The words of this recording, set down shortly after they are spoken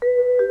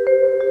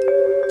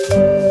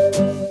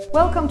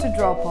Welcome to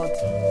DrawPod.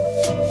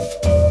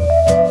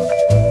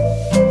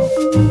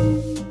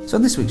 So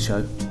on this week's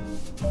show,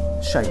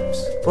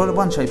 shapes. Well,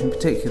 one shape in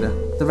particular,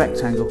 the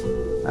rectangle.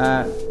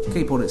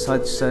 Keep all its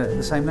sides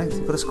the same length.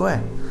 You've got a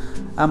square.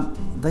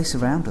 They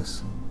surround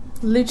us.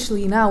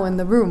 Literally now in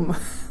the room,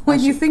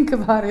 when you think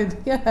about it,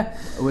 yeah.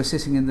 We're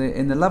sitting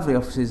in the lovely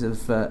offices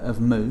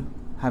of Moo,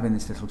 having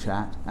this little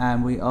chat,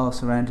 and we are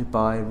surrounded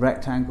by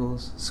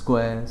rectangles,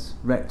 squares,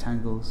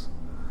 rectangles.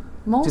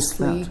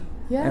 Mostly,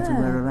 yeah,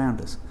 everywhere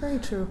around us. Very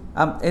true.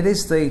 It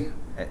is the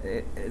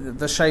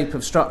shape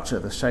of structure,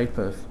 the shape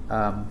of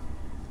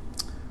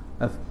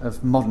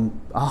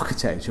modern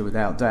architecture,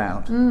 without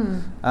doubt.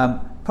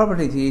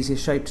 Probably the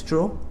easiest shape to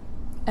draw.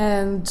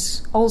 And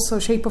also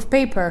shape of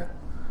paper.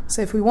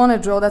 So if we want to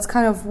draw, that's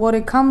kind of what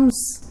it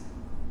comes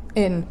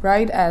in,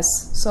 right, as.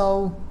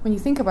 So when you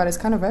think about it, it's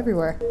kind of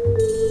everywhere.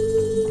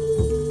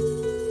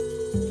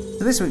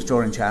 So this week's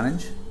drawing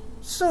challenge,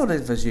 sort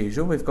of as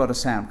usual, we've got a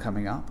sound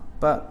coming up,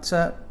 but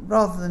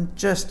rather than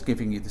just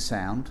giving you the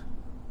sound,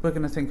 we're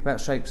going to think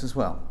about shapes as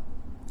well.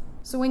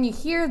 So when you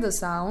hear the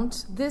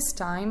sound, this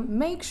time,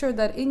 make sure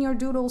that in your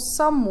doodle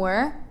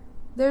somewhere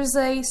there's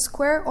a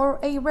square or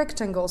a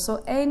rectangle.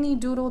 So any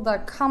doodle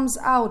that comes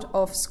out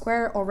of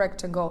square or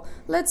rectangle.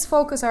 Let's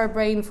focus our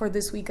brain for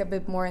this week a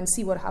bit more and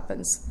see what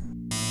happens.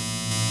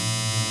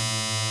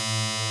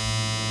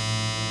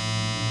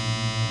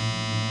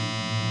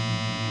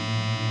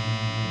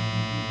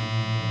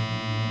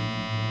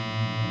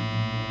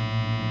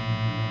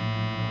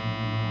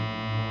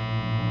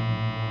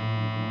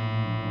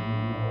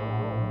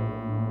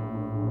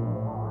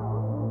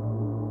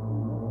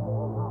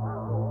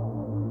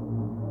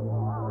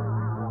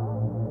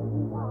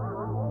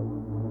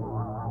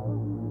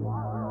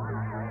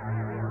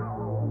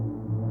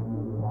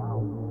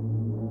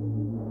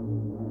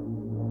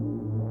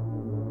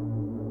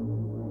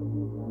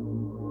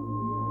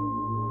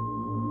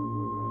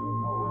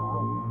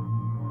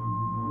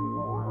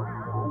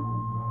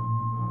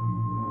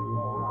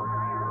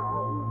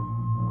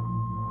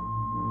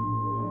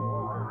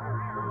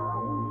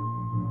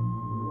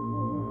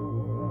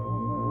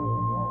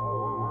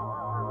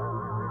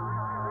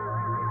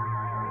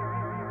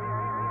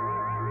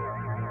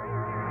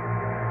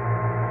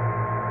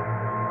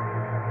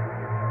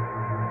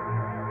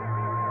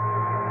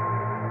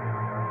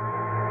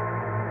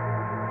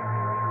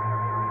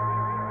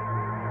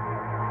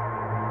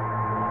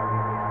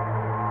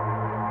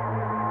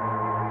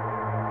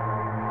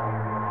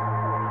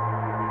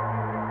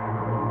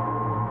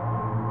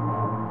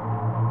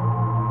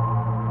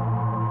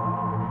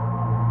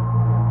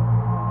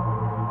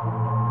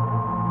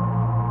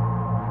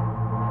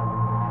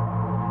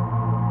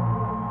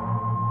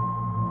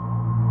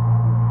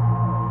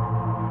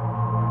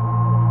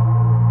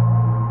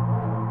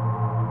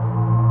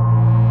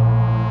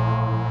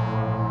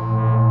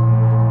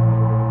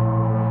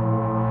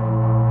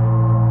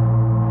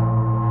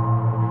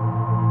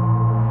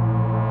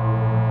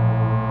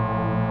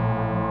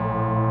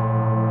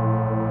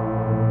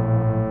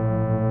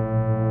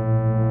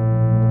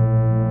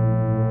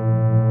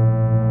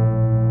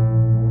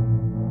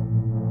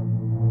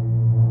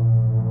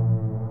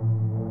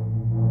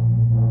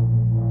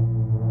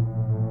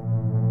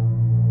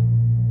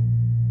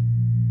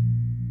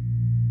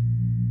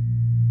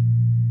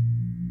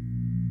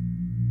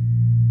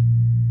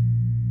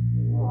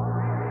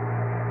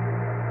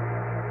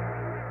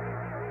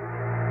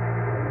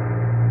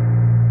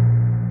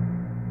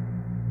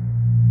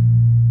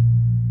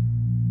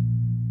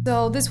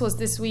 So this was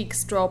this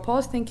week's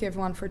DrawPod. Thank you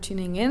everyone for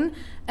tuning in.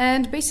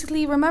 And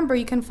basically remember,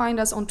 you can find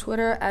us on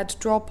Twitter at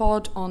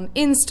DrawPod, on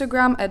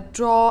Instagram at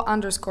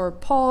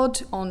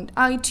draw_pod, on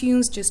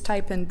iTunes, just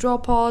type in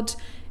DrawPod.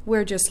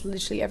 We're just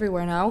literally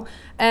everywhere now.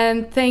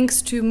 And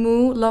thanks to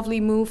Moo, lovely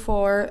Moo,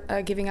 for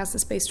giving us the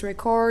space to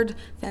record.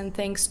 And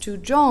thanks to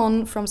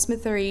John from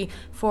Smithery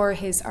for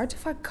his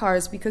artifact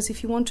cards, because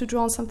if you want to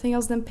draw on something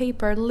else than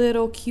paper,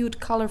 little cute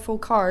colorful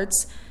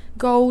cards,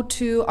 go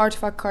to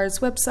Artifact Cards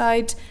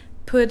website,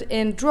 put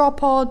in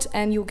DrawPod,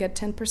 and you'll get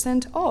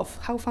 10% off.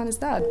 How fun is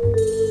that?